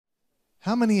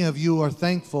How many of you are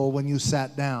thankful when you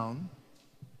sat down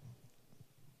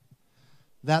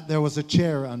that there was a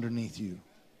chair underneath you?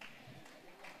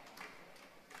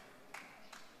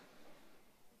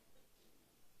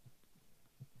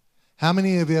 How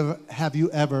many of you have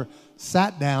you ever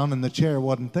sat down and the chair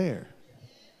wasn't there?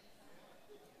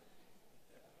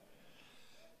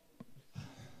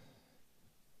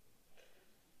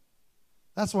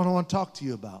 That's what I want to talk to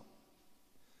you about.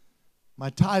 My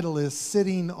title is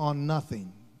Sitting on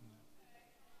Nothing.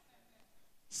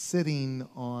 Sitting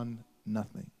on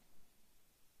Nothing.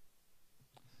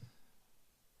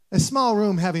 A small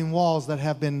room having walls that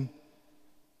have been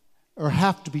or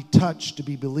have to be touched to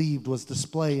be believed was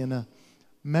displayed in a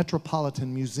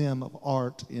Metropolitan Museum of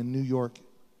Art in New York.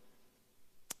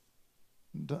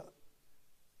 It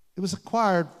was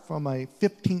acquired from a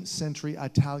 15th century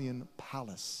Italian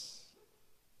palace.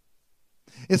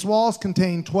 Its walls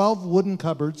contain 12 wooden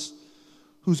cupboards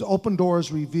whose open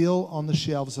doors reveal on the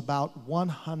shelves about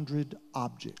 100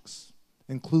 objects,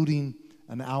 including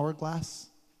an hourglass,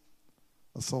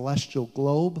 a celestial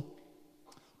globe,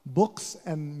 books,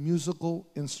 and musical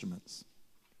instruments.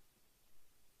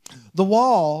 The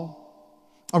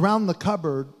wall around the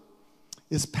cupboard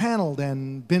is paneled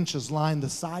and benches line the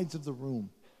sides of the room.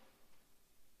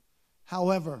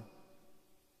 However,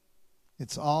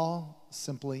 it's all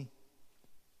simply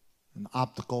an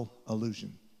optical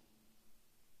illusion.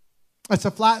 It's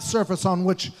a flat surface on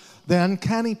which the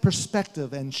uncanny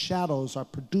perspective and shadows are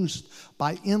produced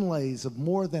by inlays of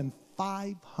more than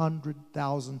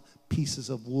 500,000 pieces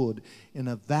of wood in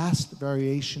a vast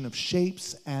variation of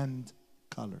shapes and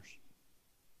colors.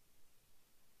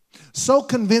 So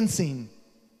convincing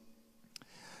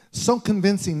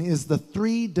is the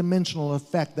three-dimensional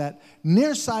effect that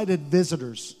nearsighted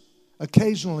visitors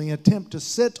occasionally attempt to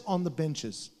sit on the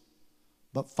benches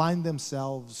but find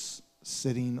themselves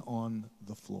sitting on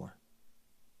the floor.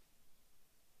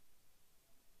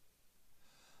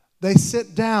 They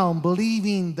sit down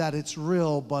believing that it's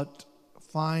real, but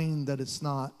find that it's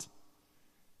not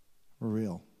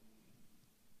real.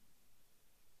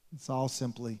 It's all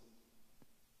simply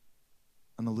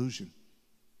an illusion.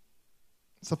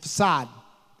 It's a facade.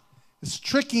 It's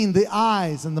tricking the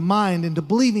eyes and the mind into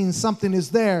believing something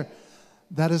is there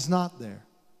that is not there.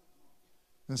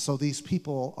 And so these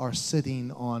people are sitting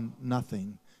on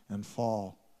nothing and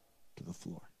fall to the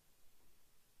floor.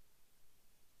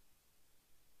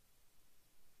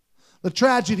 The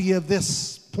tragedy of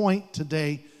this point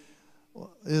today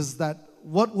is that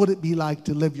what would it be like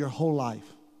to live your whole life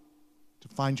to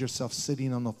find yourself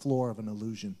sitting on the floor of an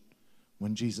illusion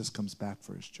when Jesus comes back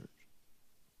for his church?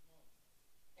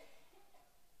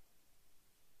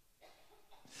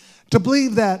 To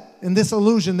believe that in this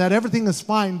illusion that everything is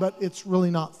fine, but it's really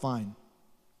not fine.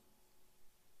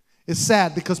 It's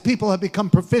sad because people have become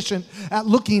proficient at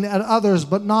looking at others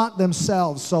but not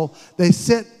themselves. So they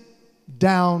sit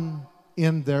down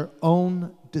in their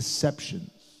own deceptions.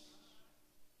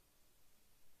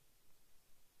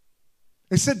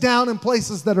 They sit down in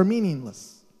places that are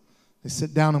meaningless. They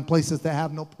sit down in places that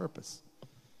have no purpose.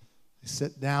 They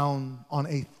sit down on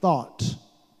a thought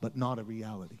but not a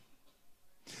reality.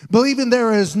 Believing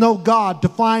there is no God, to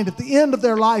find at the end of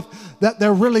their life that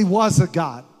there really was a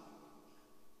God.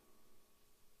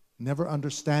 Never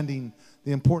understanding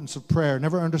the importance of prayer,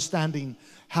 never understanding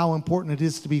how important it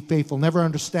is to be faithful, never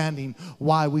understanding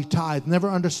why we tithe, never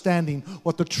understanding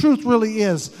what the truth really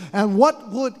is, and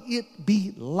what would it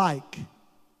be like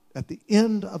at the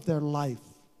end of their life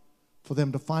for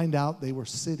them to find out they were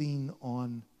sitting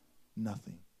on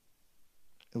nothing.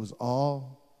 It was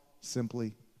all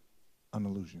simply an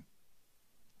illusion.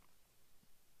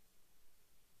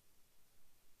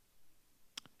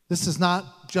 This is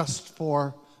not just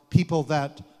for people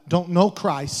that don't know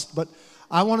Christ, but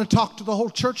I want to talk to the whole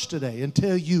church today and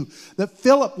tell you that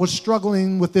Philip was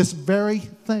struggling with this very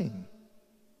thing.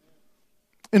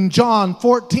 In John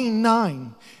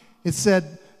 14:9, it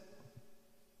said,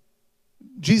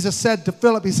 Jesus said to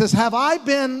Philip, he says, "Have I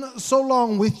been so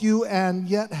long with you, and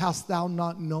yet hast thou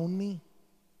not known me?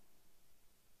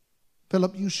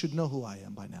 Philip, you should know who I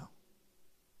am by now."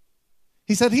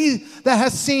 He said, "He that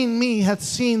hath seen me hath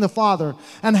seen the Father.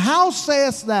 And how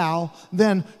sayest thou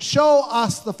then, show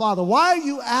us the Father? Why are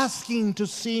you asking to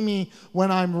see me when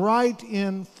I'm right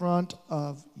in front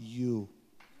of you?"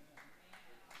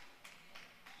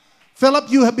 Philip,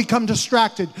 you have become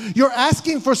distracted. You're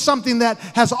asking for something that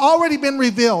has already been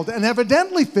revealed. And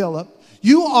evidently, Philip,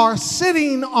 you are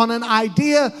sitting on an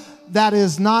idea that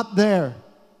is not there.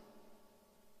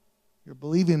 You're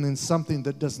believing in something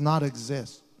that does not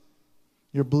exist.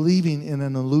 You're believing in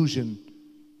an illusion,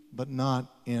 but not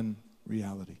in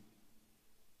reality.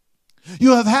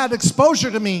 You have had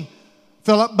exposure to me,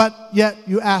 Philip, but yet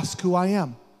you ask who I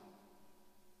am.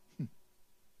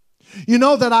 You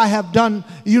know that I have done,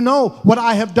 you know what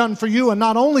I have done for you, and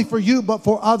not only for you, but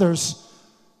for others.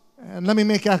 And let me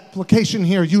make application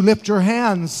here. You lift your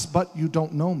hands, but you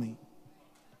don't know me.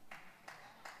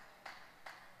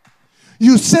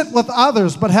 You sit with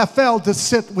others, but have failed to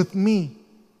sit with me.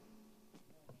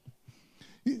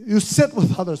 You sit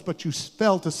with others, but you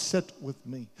fail to sit with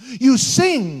me. You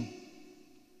sing,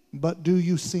 but do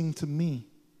you sing to me?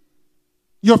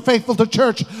 You're faithful to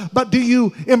church, but do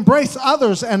you embrace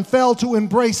others and fail to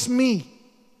embrace me?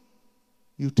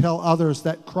 You tell others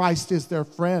that Christ is their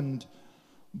friend,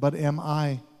 but am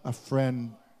I a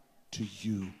friend to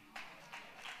you?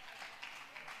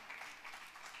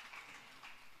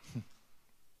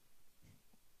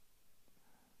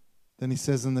 Then he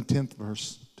says in the 10th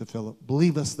verse to Philip,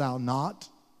 believest thou not?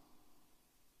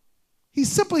 He's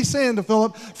simply saying to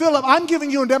Philip, Philip, I'm giving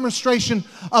you a demonstration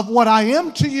of what I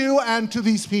am to you and to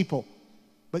these people.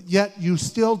 But yet you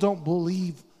still don't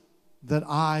believe that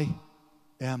I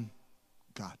am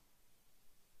God.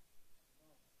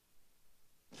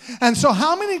 And so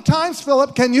how many times,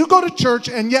 Philip, can you go to church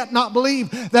and yet not believe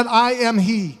that I am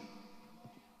He?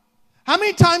 How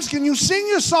many times can you sing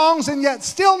your songs and yet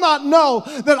still not know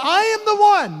that I am the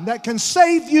one that can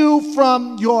save you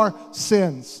from your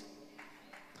sins?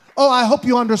 Oh, I hope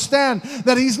you understand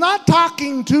that he's not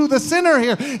talking to the sinner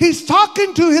here. He's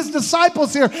talking to his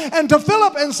disciples here and to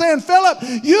Philip and saying, Philip,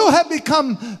 you have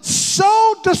become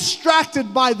so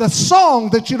distracted by the song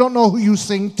that you don't know who you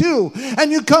sing to.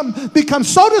 And you become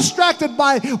so distracted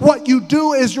by what you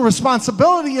do is your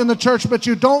responsibility in the church, but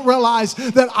you don't realize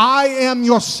that I am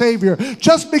your Savior.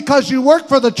 Just because you work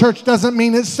for the church doesn't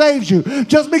mean it saves you.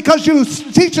 Just because you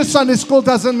teach a Sunday school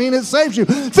doesn't mean it saves you.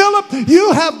 Philip,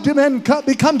 you have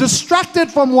become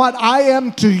distracted from what I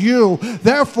am to you.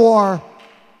 Therefore,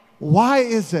 why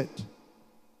is it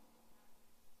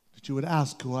that you would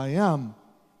ask who I am?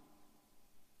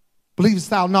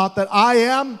 Believest thou not that I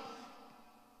am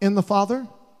in the Father,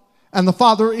 and the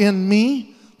Father in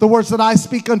me? The words that I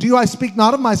speak unto you, I speak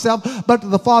not of myself, but to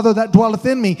the Father that dwelleth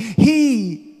in me.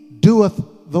 He doeth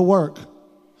the work.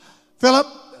 Philip,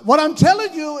 what I'm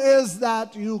telling you is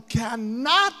that you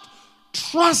cannot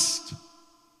trust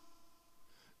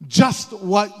just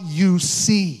what you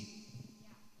see.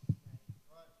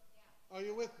 Are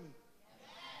you with me?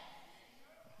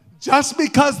 Just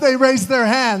because they raise their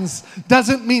hands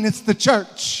doesn't mean it's the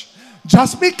church.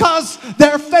 Just because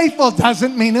they're faithful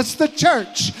doesn't mean it's the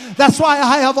church. That's why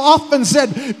I have often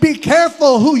said, be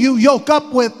careful who you yoke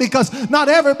up with, because not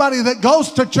everybody that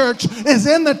goes to church is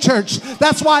in the church.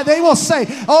 That's why they will say,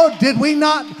 oh, did we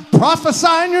not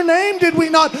prophesy in your name? Did we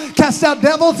not cast out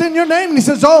devils in your name? And he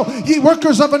says, oh, ye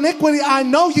workers of iniquity, I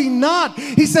know ye not.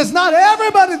 He says, not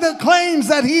everybody that claims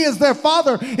that he is their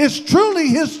father is truly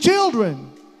his children.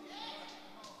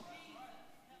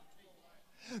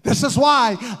 This is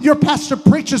why your pastor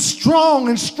preaches strong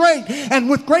and straight and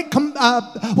with great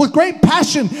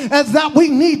passion, as that we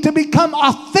need to become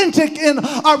authentic in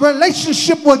our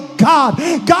relationship with God.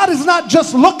 God is not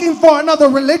just looking for another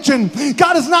religion.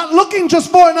 God is not looking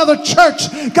just for another church.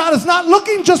 God is not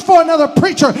looking just for another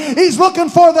preacher. He's looking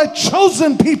for the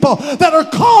chosen people that are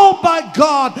called by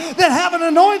God, that have an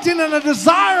anointing and a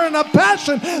desire and a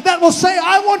passion that will say,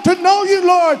 I want to know you,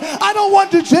 Lord. I don't want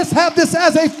to just have this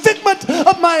as a figment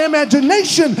of my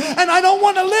imagination, and I don't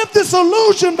want to live this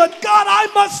illusion, but God, I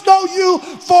must know you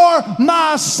for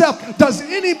myself. Does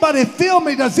anybody feel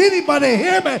me? Does anybody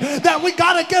hear me? That we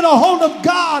got to get a hold of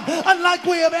God unlike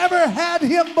we have ever had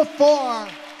him before.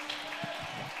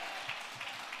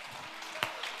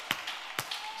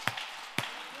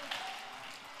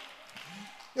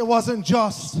 It wasn't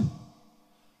just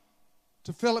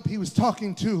to Philip he was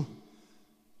talking to.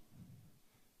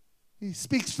 He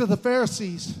speaks to the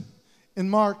Pharisees in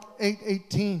Mark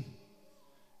 8:18.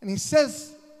 And he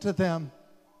says to them,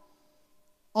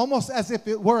 almost as if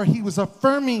it were, he was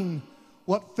affirming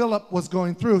what Philip was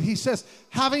going through. He says,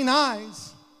 having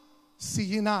eyes, see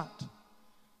ye not,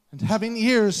 and having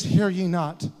ears, hear ye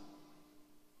not,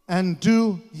 and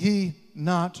do ye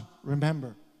not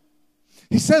remember.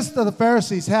 He says to the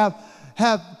Pharisees, have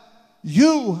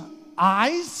you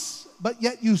eyes, but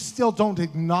yet you still don't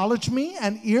acknowledge me,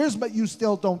 and ears, but you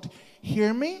still don't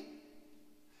hear me?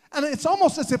 And it's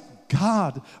almost as if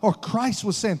God or Christ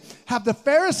was saying, have the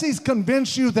Pharisees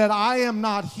convinced you that I am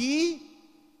not he?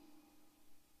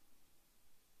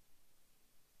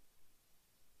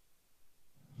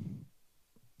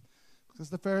 Because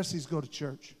the Pharisees go to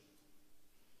church.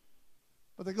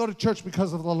 But they go to church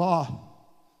because of the law.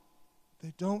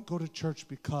 They don't go to church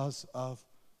because of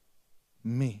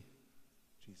me,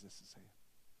 Jesus is saying.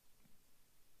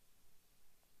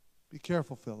 Be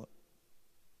careful, Philip.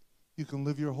 You can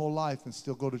live your whole life and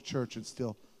still go to church and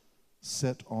still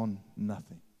sit on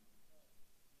nothing.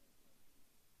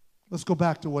 Let's go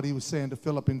back to what he was saying to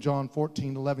Philip in John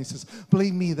 14:11. He says,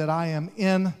 believe me that I am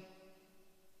in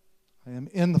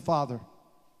the Father,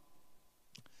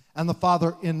 and the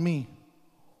Father in me,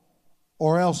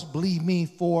 or else believe me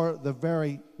for the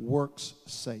very work's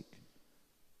sake.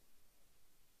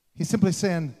 He's simply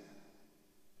saying,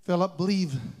 Philip,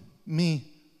 believe me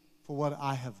for what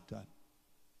I have done.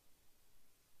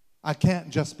 I can't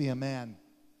just be a man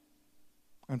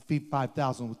and feed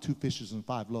 5,000 with 2 fishes and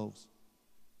 5 loaves.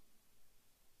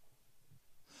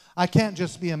 I can't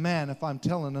just be a man if I'm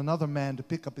telling another man to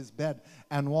pick up his bed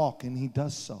and walk, and he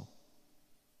does so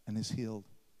and is healed.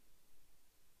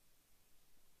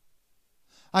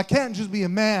 I can't just be a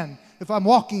man if I'm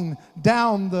walking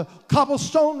down the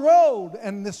cobblestone road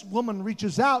and this woman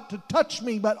reaches out to touch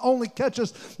me but only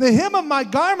catches the hem of my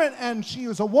garment, and she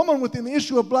is a woman with an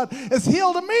issue of blood, is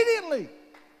healed immediately.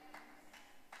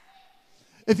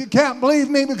 If you can't believe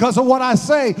me because of what I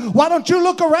say, why don't you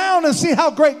look around and see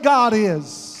how great God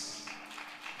is?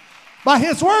 By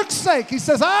his work's sake, he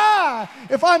says,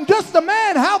 if I'm just a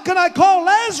man, how can I call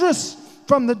Lazarus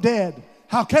from the dead?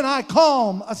 How can I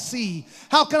calm a sea?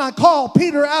 How can I call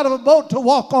Peter out of a boat to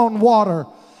walk on water?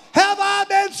 Have I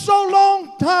been so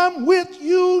long time with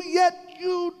you, yet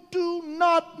you do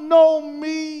not know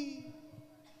me?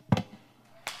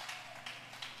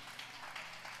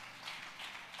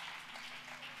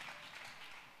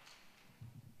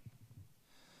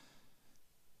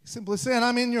 Simply saying,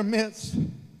 I'm in your midst,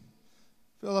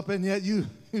 Philip, and yet you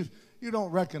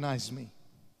don't recognize me.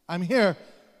 I'm here,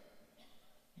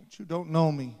 but you don't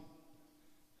know me.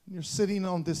 And you're sitting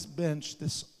on this bench,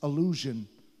 this illusion,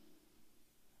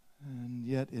 and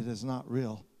yet it is not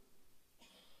real.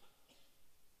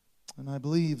 And I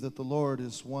believe that the Lord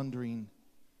is wondering,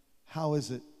 how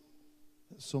is it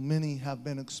that so many have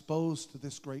been exposed to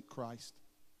this great Christ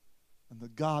and the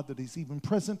God that is even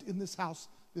present in this house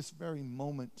this very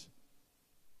moment,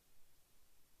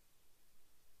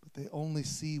 but they only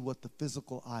see what the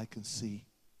physical eye can see,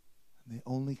 and they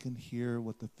only can hear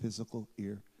what the physical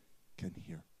ear can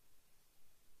hear.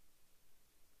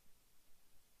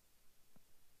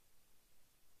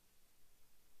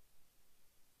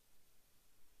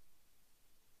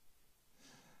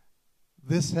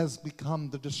 This has become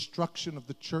the destruction of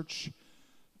the church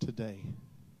today,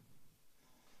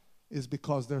 is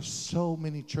because there's so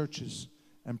many churches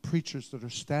and preachers that are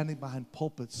standing behind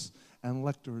pulpits and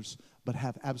lectors but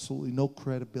have absolutely no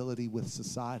credibility with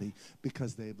society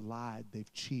because they've lied,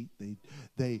 they've cheated,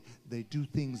 they do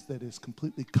things that is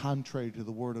completely contrary to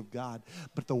the Word of God.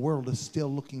 But the world is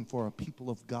still looking for a people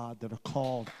of God that are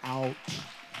called out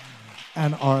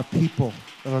and are a people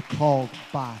that are called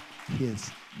by His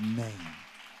name.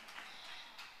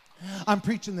 I'm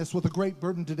preaching this with a great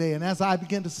burden today, and as I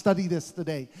began to study this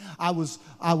today, I was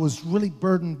really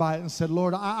burdened by it and said,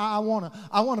 Lord, I want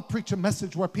to preach a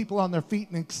message where people are on their feet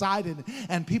and excited,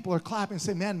 and people are clapping and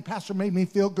saying, man, Pastor made me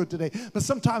feel good today. But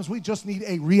sometimes we just need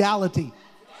a reality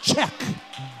check.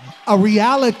 A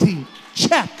reality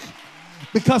check.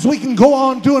 Because we can go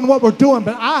on doing what we're doing,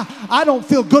 but I don't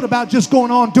feel good about just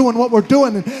going on doing what we're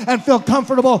doing and feel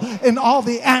comfortable in all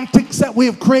the antics that we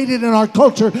have created in our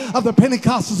culture of the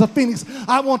Pentecostals of Phoenix.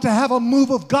 I want to have a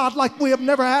move of God like we have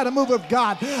never had a move of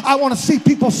God. I want to see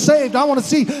people saved. I want to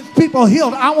see people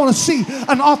healed. I want to see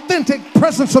an authentic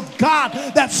presence of God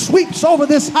that sweeps over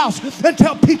this house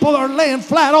until people are laying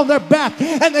flat on their back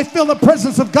and they feel the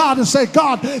presence of God and say,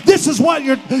 God, this is what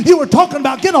you were talking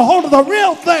about. Get a hold of the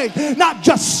real thing, not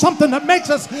just something that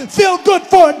makes us feel good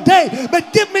for a day,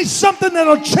 but give me something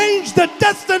that'll change the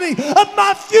destiny of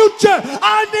my future.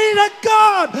 I need a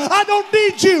God. I don't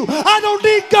need you. I don't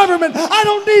need government. I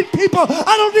don't need people.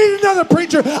 I don't need another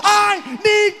preacher. I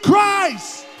need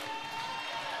Christ.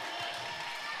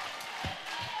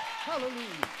 Hallelujah.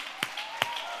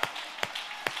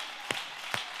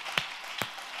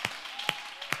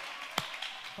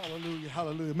 Hallelujah.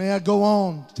 Hallelujah. May I go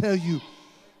on to tell you,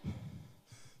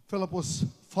 Philip was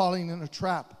falling in a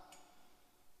trap.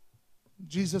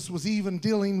 Jesus was even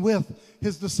dealing with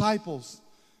his disciples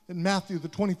in Matthew, the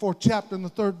 24th chapter, and the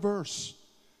 3rd verse.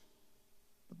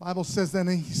 The Bible says, then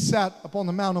he sat upon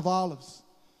the Mount of Olives.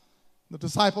 The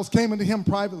disciples came unto him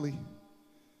privately,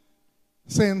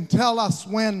 saying, tell us,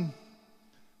 when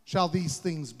shall these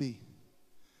things be?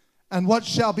 And what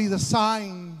shall be the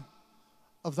sign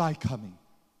of thy coming?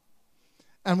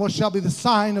 And what shall be the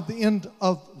sign of the end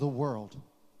of the world?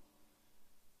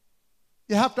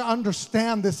 You have to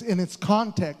understand this in its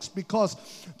context, because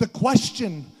the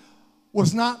question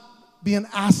was not being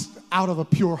asked out of a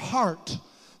pure heart.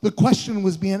 The question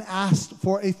was being asked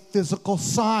for a physical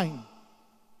sign.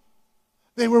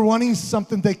 They were wanting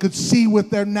something they could see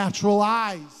with their natural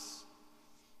eyes.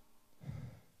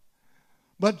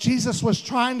 But Jesus was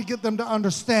trying to get them to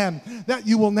understand that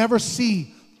you will never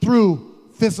see through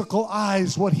physical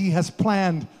eyes what He has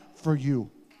planned for you.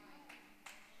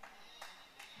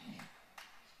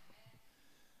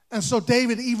 And so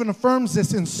David even affirms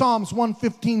this in Psalms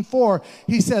 115:4.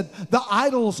 He said, the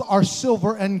idols are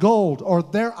silver and gold, or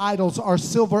their idols are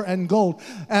silver and gold.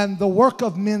 And the work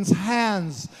of men's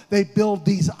hands, they build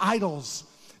these idols.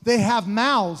 They have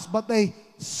mouths, but they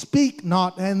speak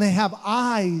not. And they have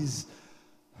eyes,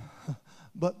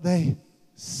 but they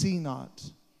see not.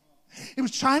 He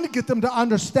was trying to get them to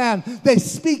understand they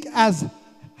speak as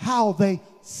how they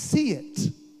see it.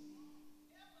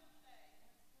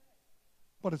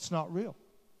 But it's not real.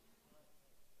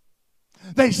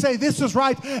 They say this is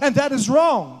right and that is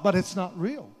wrong, but it's not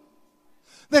real.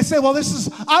 They say, well, this is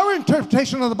our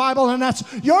interpretation of the Bible and that's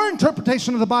your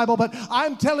interpretation of the Bible, but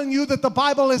I'm telling you that the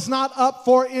Bible is not up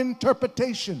for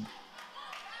interpretation.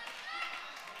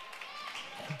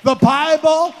 The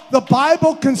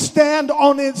Bible can stand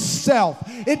on itself.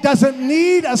 It doesn't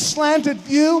need a slanted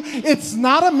view. It's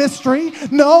not a mystery.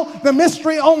 No, the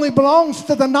mystery only belongs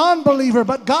to the non-believer.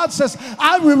 But God says,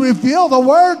 I will reveal the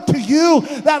word to you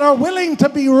that are willing to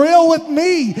be real with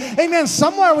me. Amen.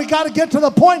 Somewhere we got to get to the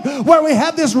point where we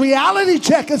have this reality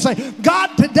check and say,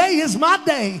 God, today is my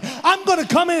day. I'm going to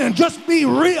come in and just be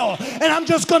real. And I'm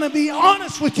just going to be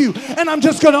honest with you. And I'm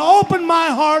just going to open my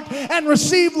heart and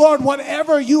receive, Lord,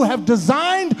 whatever you have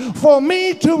designed for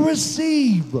me to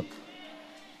receive.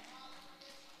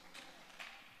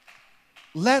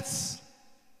 Let's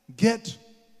get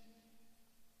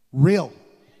real.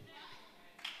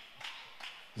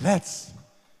 Let's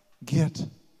get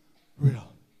real.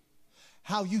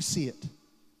 How you see it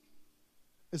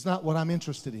is not what I'm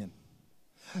interested in.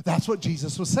 That's what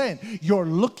Jesus was saying. You're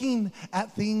looking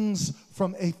at things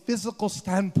from a physical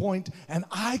standpoint, and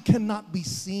I cannot be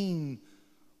seen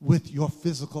with your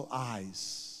physical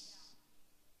eyes.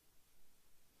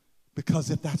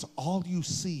 Because if that's all you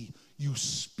see, you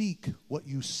speak what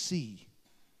you see.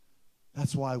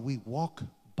 That's why we walk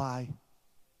by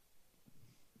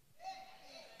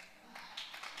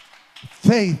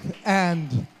faith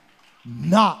and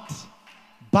not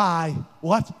by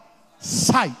what?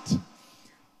 Sight.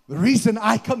 The reason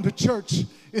I come to church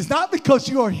is not because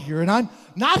you are here, and I'm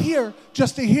not here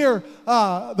just to hear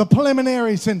the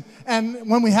preliminaries and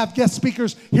when we have guest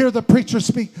speakers, hear the preacher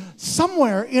speak.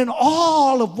 Somewhere in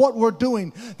all of what we're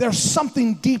doing, there's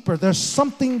something deeper, there's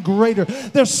something greater,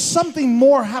 there's something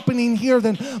more happening here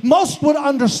than most would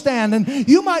understand. And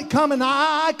you might come, and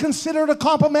I consider it a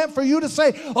compliment for you to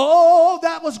say, oh,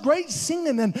 that was great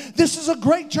singing, and this is a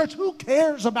great church. Who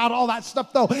cares about all that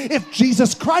stuff, though, if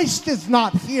Jesus Christ is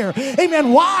not here?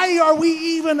 Amen. Why are we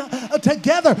even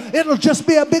together? It'll just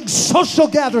be a big social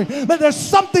gathering. But there's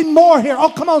something more here. Oh,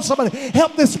 come on, somebody.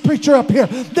 Help this preacher up here.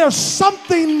 There's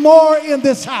something more in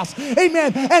this house.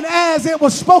 Amen. And as it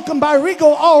was spoken by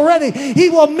Regal already, he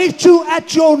will meet you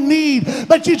at your need.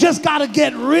 But you just got to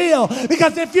get real.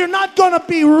 Because if you're not going to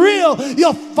be real,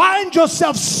 you'll find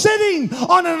yourself sitting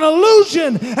on an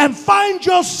illusion and find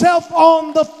yourself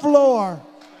on the floor.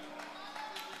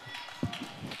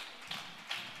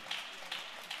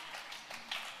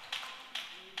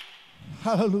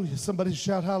 Hallelujah. Somebody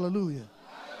shout hallelujah. Hallelujah.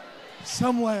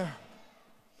 Somewhere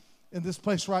in this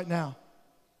place right now,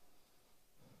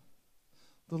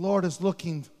 the Lord is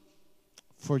looking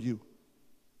for you.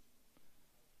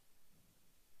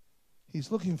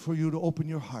 He's looking for you to open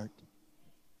your heart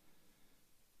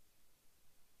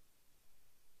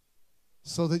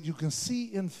so that you can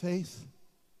see in faith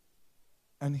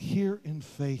and hear in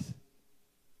faith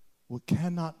what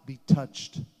cannot be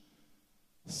touched,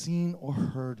 seen, or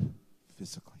heard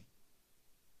physically.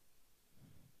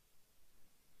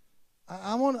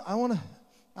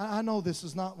 I know this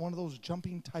is not one of those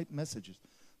jumping type messages,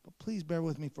 but please bear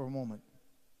with me for a moment.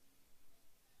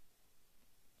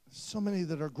 So many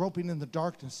that are groping in the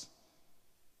darkness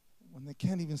when they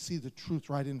can't even see the truth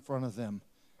right in front of them.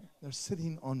 They're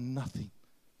sitting on nothing.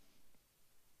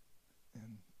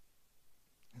 And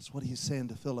that's what he's saying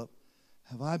to Philip.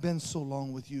 Have I been so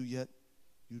long with you, yet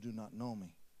you do not know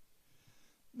me?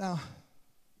 Now,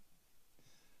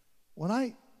 when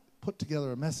I put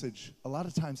together a message, a lot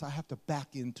of times I have to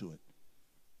back into it.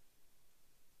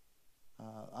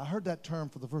 I heard that term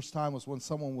for the first time was when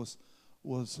someone was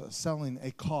selling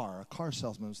a car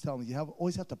salesman was telling me you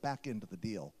always have to back into the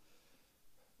deal.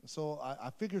 So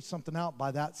I figured something out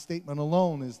by that statement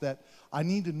alone, is that I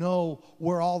need to know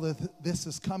where all this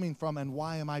is coming from and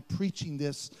why am I preaching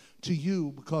this to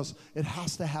you, because it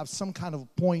has to have some kind of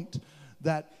point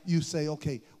that you say,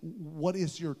 okay, what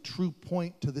is your true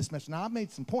point to this message? Now, I've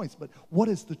made some points, but what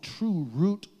is the true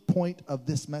root point of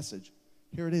this message?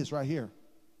 Here it is right here.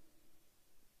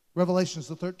 Revelations,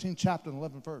 the 13th chapter and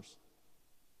 11th verse.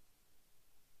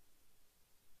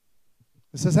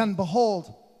 It says, and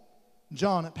behold,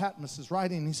 John at Patmos is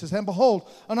writing, he says, and behold,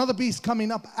 another beast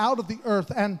coming up out of the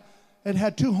earth, and it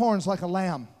had two horns like a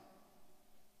lamb.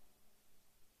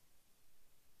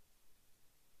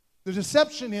 The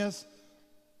deception is,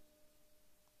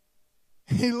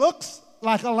 he looks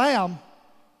like a lamb,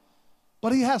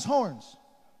 but he has horns.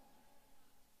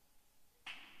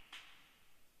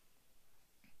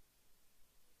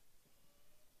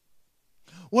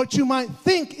 What you might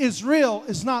think is real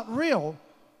is not real.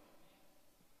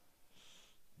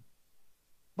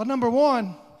 But number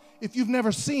one, if you've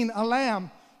never seen a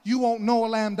lamb, you won't know a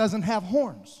lamb doesn't have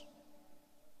horns.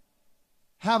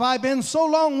 Have I been so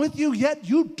long with you, yet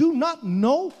you do not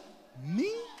know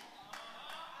me?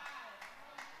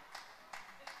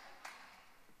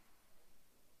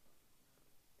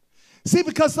 See,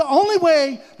 because the only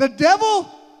way the devil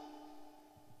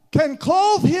can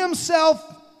clothe himself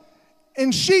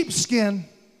in sheepskin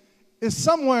is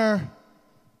somewhere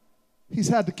he's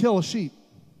had to kill a sheep.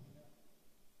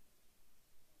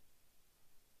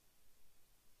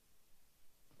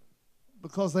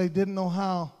 Because they didn't know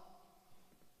how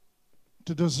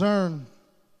to discern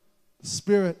the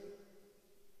spirit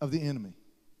of the enemy.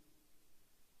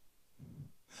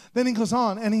 Then he goes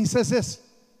on and he says this.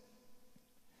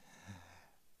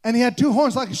 And he had two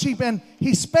horns like a sheep, and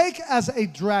he spake as a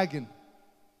dragon.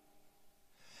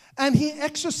 And he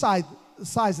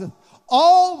exerciseth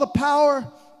all the power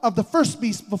of the first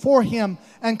beast before him,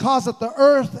 and causeth the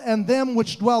earth and them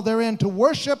which dwell therein to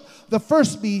worship the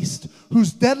first beast,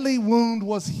 whose deadly wound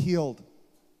was healed.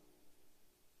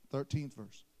 13th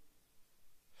verse.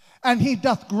 And he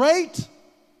doth great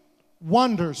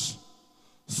wonders,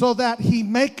 so that he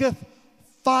maketh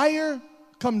fire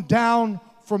come down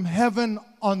from heaven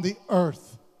on the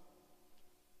earth.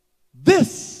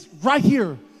 This right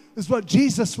here is what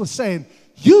Jesus was saying.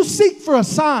 You seek for a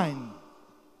sign,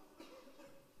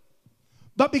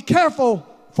 but be careful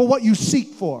for what you seek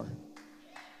for.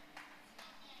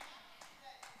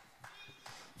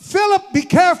 Philip, be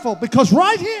careful, because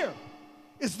right here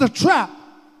is the trap.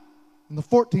 And the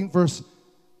 14th verse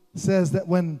says that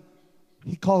when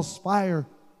he calls fire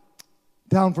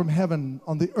down from heaven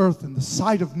on the earth in the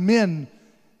sight of men,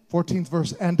 14th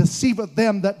verse, and deceiveth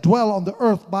them that dwell on the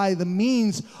earth by the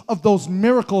means of those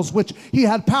miracles which he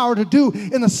had power to do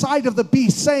in the sight of the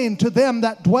beast, saying to them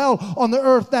that dwell on the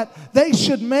earth that they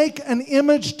should make an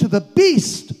image to the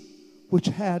beast which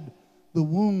had the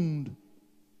wound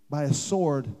by a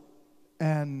sword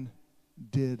and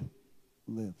did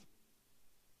live.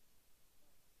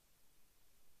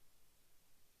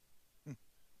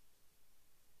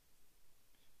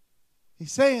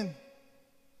 He's saying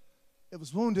it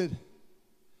was wounded,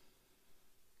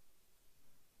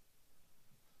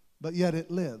 but yet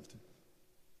it lived.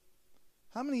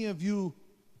 How many of you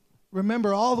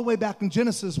remember all the way back in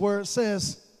Genesis where it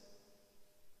says,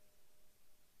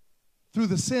 through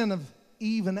the sin of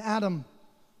Eve and Adam,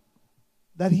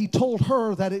 that he told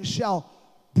her that it shall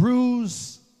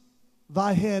bruise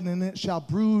thy head and it shall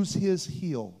bruise his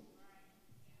heel.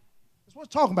 That's what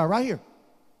it's talking about right here.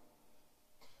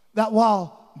 That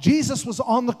while Jesus was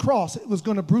on the cross, it was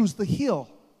going to bruise the heel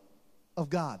of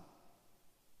God.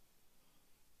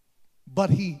 But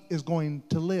he is going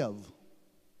to live.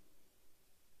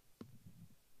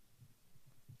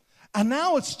 And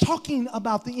now it's talking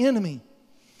about the enemy.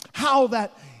 How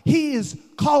that he is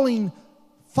calling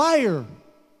fire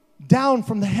down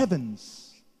from the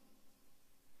heavens.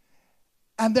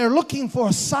 And they're looking for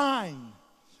a sign.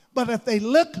 But if they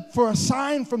look for a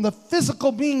sign from the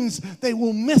physical means, they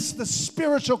will miss the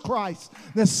spiritual Christ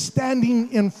that's standing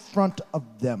in front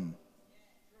of them.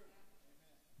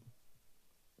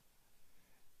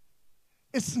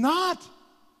 It's not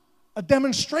a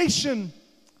demonstration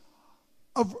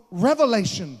of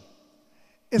revelation.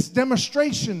 It's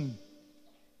demonstration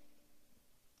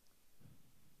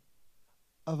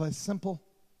of a simple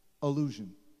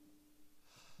illusion.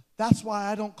 That's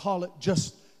why I don't call it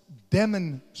just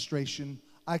demonstration.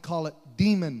 I call it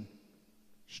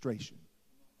demonstration.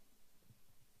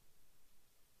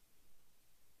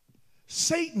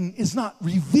 Satan is not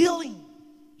revealing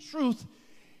truth.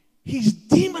 He's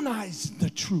demonizing the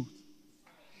truth.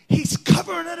 He's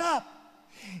covering it up.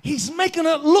 He's making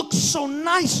it look so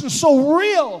nice and so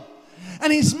real.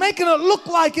 And he's making it look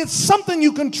like it's something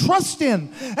you can trust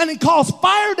in. And he calls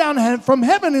fire down from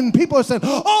heaven, and people are saying,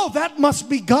 oh, that must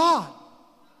be God.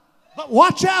 But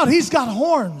watch out, he's got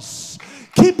horns.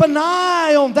 Keep an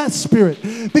eye on that spirit,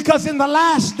 because in the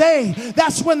last day,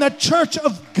 that's when the church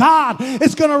of God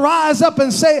is going to rise up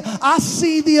and say, I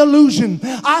see the illusion.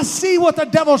 I see what the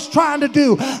devil's trying to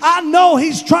do. I know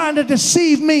he's trying to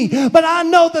deceive me, but I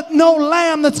know that no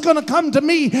lamb that's going to come to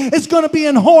me is going to be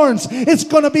in horns. It's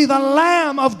going to be the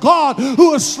Lamb of God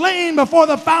who was slain before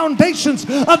the foundations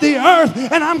of the earth,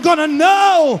 and I'm going to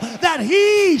know that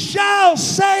he shall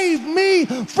save me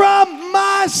from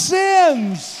my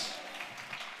sins.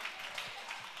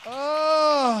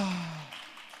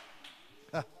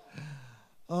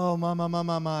 Oh,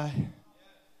 my.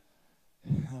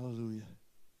 Hallelujah.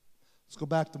 Let's go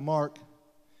back to Mark.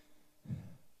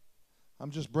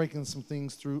 I'm just breaking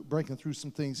through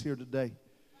some things here today.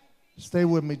 Stay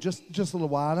with me just a little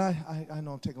while. And I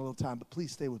know I'm taking a little time, but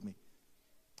please stay with me.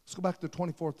 Let's go back to the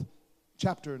 24th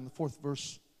chapter and the 4th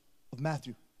verse of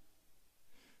Matthew.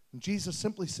 And Jesus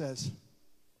simply says,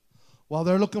 while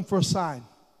they're looking for a sign,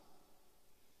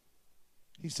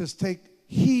 he says, take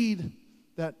heed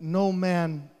that no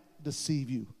man deceive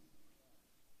you.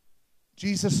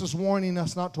 Jesus is warning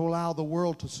us not to allow the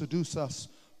world to seduce us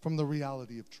from the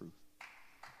reality of truth.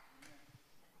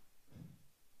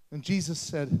 And Jesus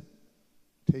said,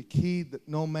 take heed that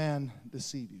no man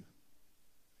deceive you.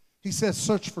 He says,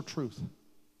 search for truth.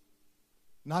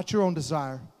 Not your own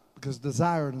desire, because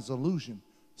desire is illusion.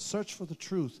 Search for the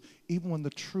truth, even when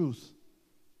the truth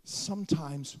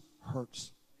sometimes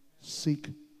hurts. Seek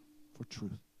for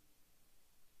truth.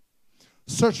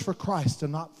 Search for Christ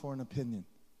and not for an opinion.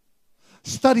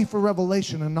 Study for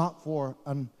revelation and not for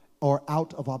or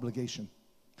out of obligation.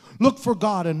 Look for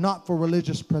God and not for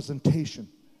religious presentation.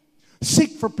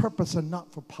 Seek for purpose and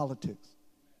not for politics.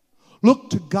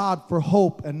 Look to God for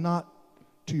hope and not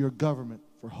to your government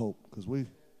for hope, because we're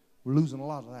losing a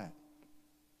lot of that.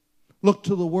 Look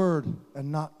to the Word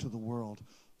and not to the world.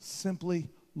 Simply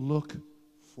look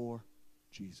for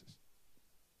Jesus.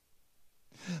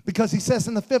 Because he says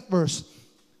in the 5th verse,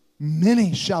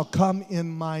 many shall come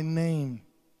in my name,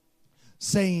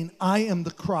 saying, I am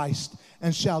the Christ,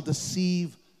 and shall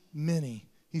deceive many.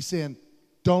 He's saying,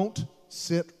 don't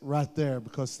sit right there,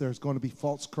 because there's going to be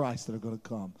false Christs that are going to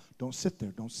come. Don't sit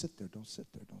there, don't sit there, don't sit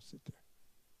there, don't sit there.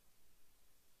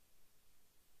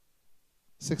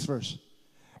 6th verse.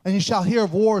 And you shall hear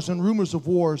of wars and rumors of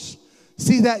wars.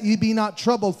 See that ye be not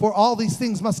troubled, for all these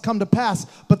things must come to pass,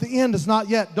 but the end is not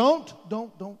yet. Don't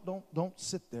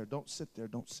sit there. Don't sit there.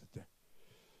 Don't sit there.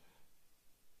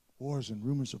 Wars and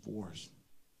rumors of wars.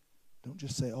 Don't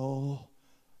just say, oh,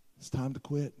 it's time to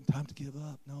quit, time to give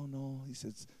up. No. He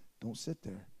says, don't sit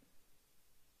there.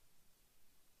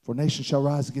 For nation shall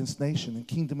rise against nation, and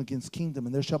kingdom against kingdom,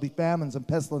 and there shall be famines and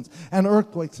pestilence and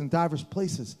earthquakes in divers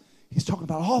places. He's talking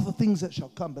about all the things that shall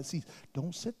come. But see,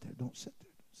 don't sit there. Don't sit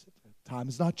there. Don't sit there. Time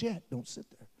is not yet. Don't sit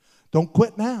there. Don't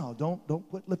quit now. Don't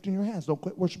quit lifting your hands. Don't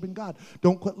quit worshiping God.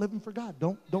 Don't quit living for God.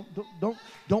 Don't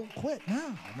quit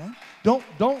now, man.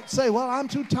 Don't say, well, I'm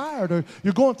too tired, or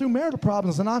you're going through marital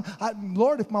problems, and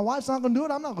Lord, if my wife's not going to do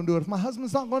it, I'm not going to do it. If my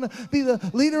husband's not going to be the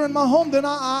leader in my home, then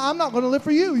I'm not going to live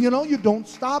for you. You know, you don't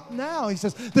stop now. He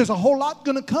says, there's a whole lot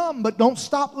going to come, but don't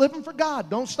stop living for God.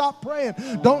 Don't stop praying.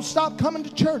 Don't stop coming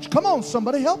to church. Come on,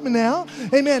 somebody, help me now.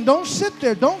 Amen. Don't sit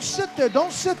there. Don't sit there.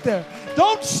 Don't sit there.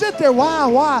 Don't sit there.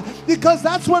 Why? Because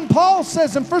that's when Paul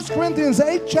says in 1 Corinthians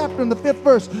 8 chapter in the 5th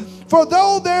verse, for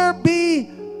though there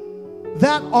be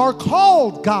that are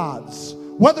called gods,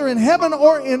 whether in heaven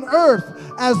or in earth,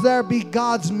 as there be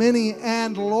gods many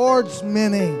and lords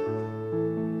many.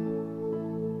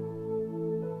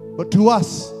 But to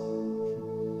us,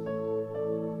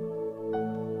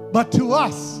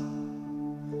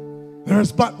 there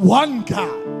is but one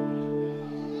God.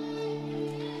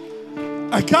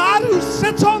 A God who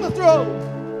sits on the throne.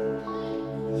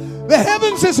 The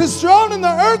heavens is his throne and the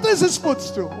earth is his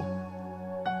footstool.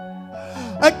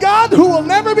 A God who will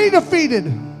never be defeated.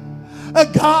 A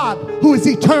God who is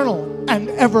eternal and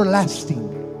everlasting.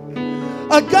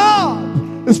 A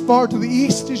God as far to the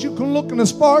east as you can look and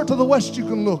as far to the west you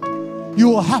can look. You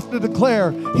will have to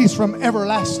declare he's from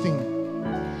everlasting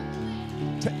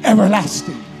to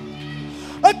everlasting.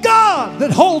 A God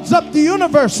that holds up the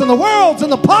universe and the worlds in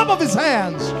the palm of his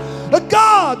hands. A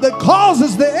God that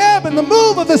causes the ebb and the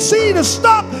move of the sea to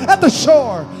stop at the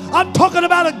shore. I'm talking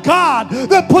about a God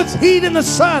that puts heat in the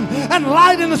sun and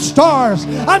light in the stars.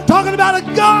 I'm talking about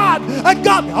a God.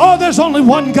 Oh, there's only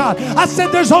one God. I said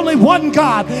there's only one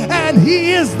God, and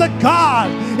He is the God.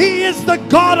 He is the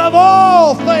God of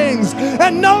all things,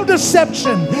 and no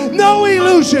deception, no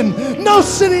illusion, no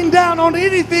sitting down on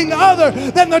anything other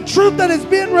than the truth that is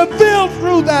being revealed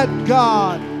through that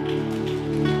God.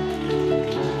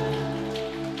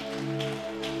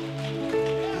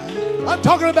 I'm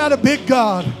talking about a big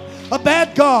God, a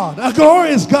bad God, a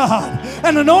glorious God,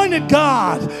 an anointed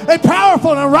God, a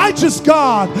powerful and a righteous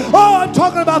God. Oh, I'm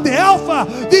talking about the Alpha,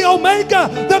 the Omega,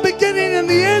 the beginning and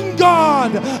the end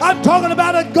God. I'm talking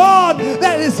about a God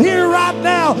that is here right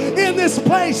now in this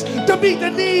place to meet the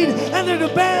need and the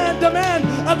demand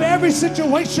of every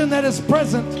situation that is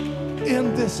present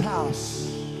in this house.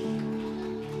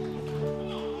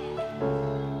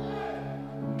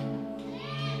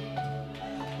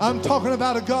 I'm talking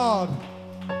about a God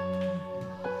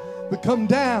that come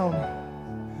down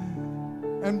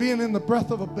and being in the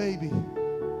breath of a baby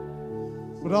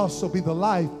would also be the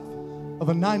life of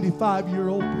a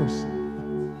 95-year-old person.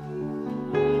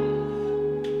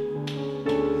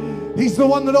 He's the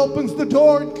one that opens the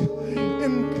door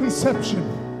in conception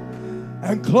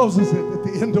and closes it at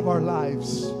the end of our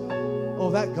lives. Oh,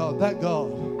 that God, that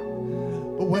God.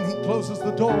 But when He closes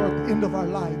the door at the end of our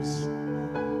lives,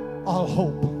 all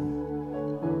hope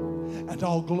and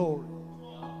all glory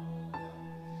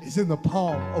is in the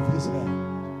palm of His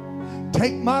hand.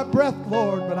 Take my breath,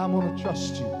 Lord, but I'm going to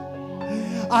trust You.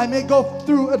 I may go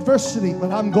through adversity,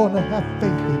 but I'm going to have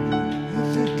faith in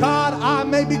You. God, I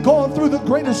may be going through the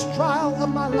greatest trial of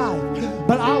my life,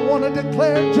 but I want to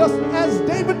declare, just as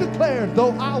David declared,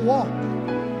 though I walk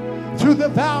through the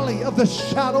valley of the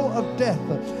shadow of death,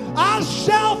 I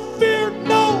shall fear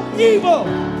no evil.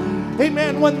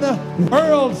 Amen. When the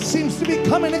world seems to be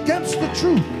coming against the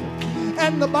truth,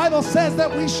 and the Bible says that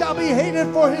we shall be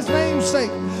hated for His name's sake,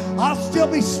 I'll still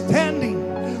be standing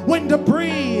when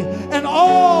debris and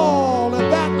all of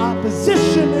that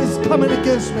opposition is coming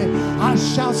against me. I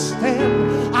shall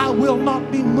stand. I will not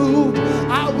be moved.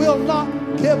 I will not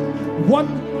give one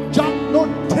jot nor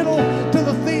tittle to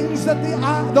the things that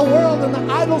the world and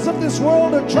the idols of this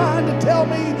world are trying to tell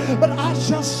me, but I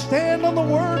shall stand on the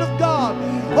Word of God.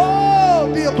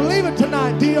 Oh, do you believe it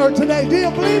tonight? Do you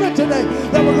believe it today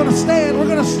that we're going to stand? We're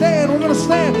going to stand. We're going to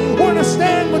stand. We're going to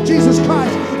stand with Jesus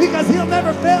Christ because He'll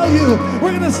never fail you.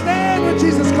 We're going to stand with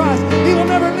Jesus Christ. He will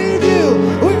never leave you.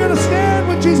 We're going to stand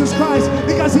with Jesus Christ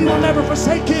because He will never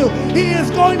forsake you. He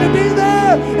is going to be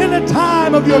there in the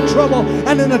time of your trouble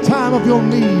and in the time of your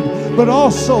need. But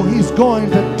also He's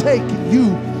going to take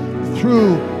you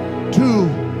through to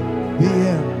the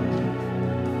end.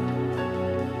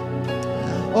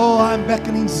 Oh, I'm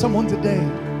beckoning someone today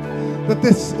that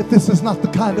if this is not the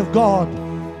kind of God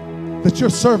that you're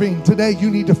serving today, you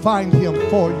need to find Him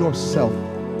for yourself.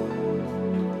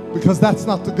 Because that's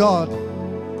not the God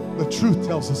the truth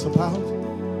tells us about.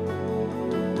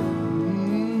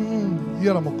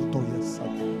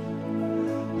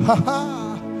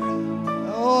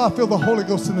 Oh, I feel the Holy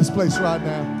Ghost in this place right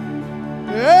now.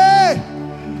 Hey!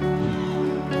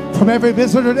 From every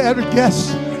visitor to every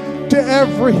guest to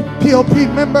every POP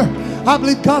member, I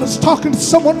believe God is talking to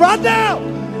someone right now.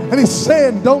 And He's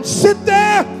saying, don't sit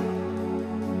there.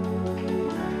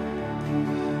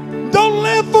 Don't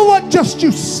live for what just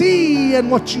you see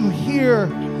and what you hear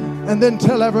and then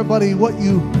tell everybody what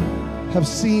you have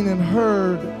seen and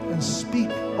heard and speak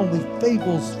only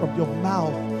fables from your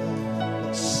mouth.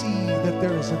 But see that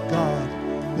there is a God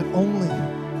that only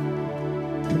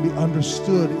can be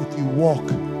understood if you walk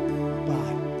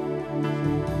by.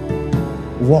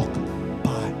 Walk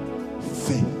by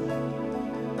faith.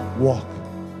 Walk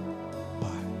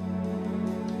by.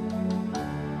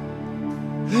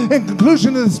 In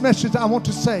conclusion of this message, I want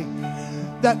to say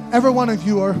that every one of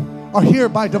you are here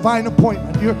by divine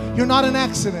appointment. You're not an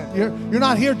accident. You're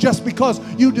not here just because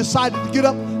you decided to get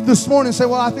up this morning and say,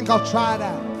 well, I think I'll try it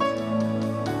out.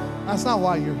 That's not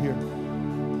why you're here.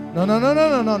 No.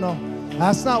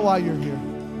 That's not why you're here.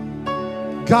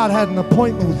 God had an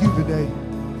appointment with you today.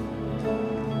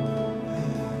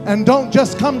 And don't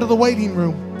just come to the waiting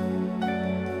room.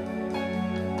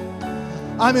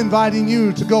 I'm inviting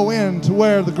you to go in to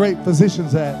where the great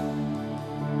physician's at.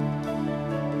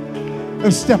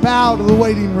 And step out of the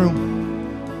waiting room.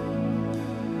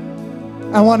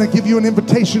 I want to give you an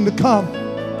invitation to come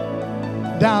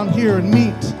down here and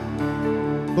meet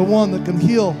the one that can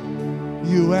heal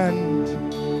you and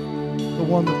the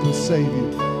one that can save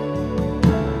you.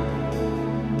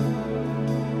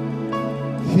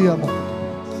 Heal.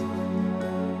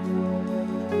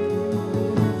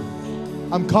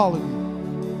 I'm calling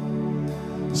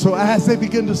you. So as they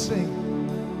begin to sing,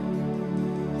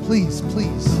 please,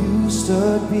 please,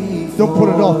 don't put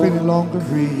it off any longer.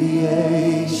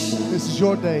 This is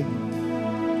your day.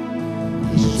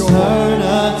 This is your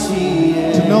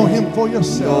day to know Him for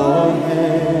yourself.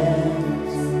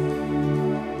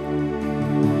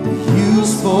 You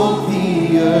spoke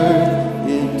the earth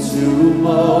into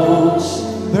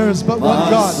motion. There is but one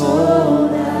God,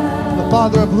 the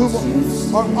Father of whom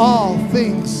are all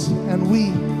things, and we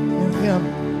in Him,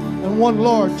 and one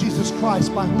Lord, Jesus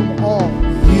Christ, by whom all.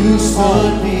 You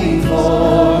stood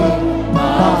before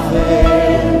my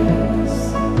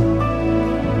face,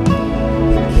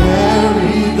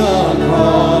 carried the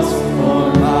cross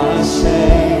for my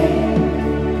shame.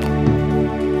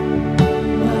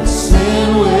 My sin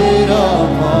weighed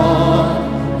upon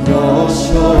your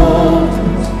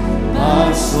shoulders,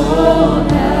 my soul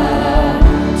had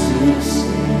to sing.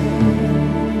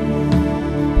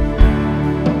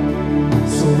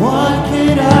 So what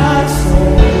can I say?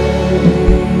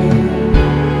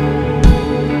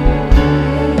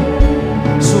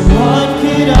 So what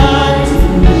can I do?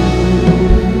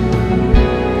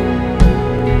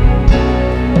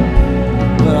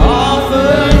 But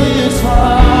offer this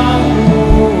heart,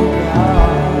 oh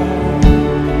God,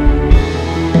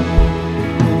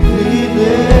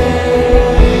 completely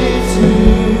to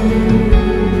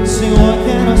you. Sing, what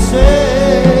can I say?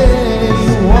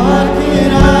 What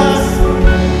can I say?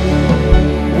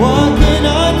 What can I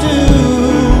do?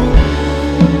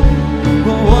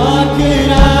 But what can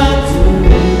I do?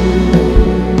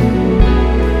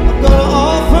 I'm gonna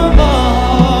offer my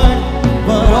heart,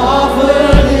 but offer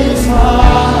this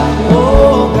heart,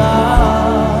 oh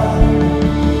God,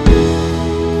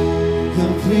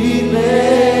 completely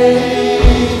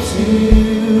to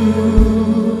you.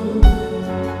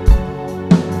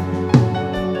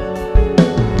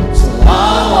 So I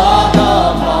walk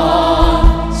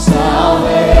upon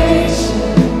salvation,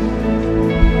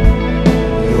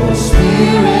 your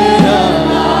spirit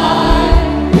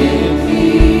alive in me.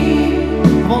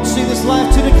 Come on, sing this life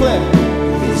to declare.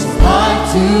 It's life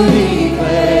to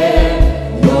declare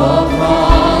your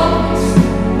promise,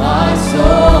 my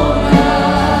soul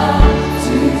now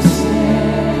to sing.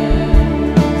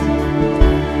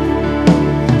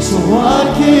 So what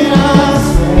can I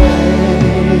say?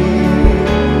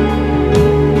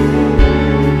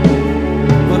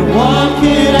 But what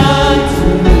can I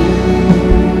do?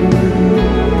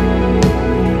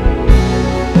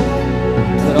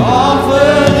 But offer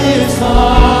this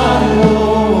heart,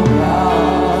 oh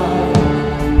God,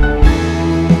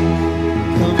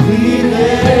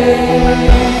 completely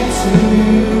to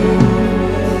you.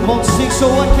 Come on, sing. So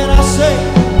what can I say?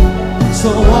 So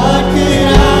what can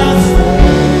I say?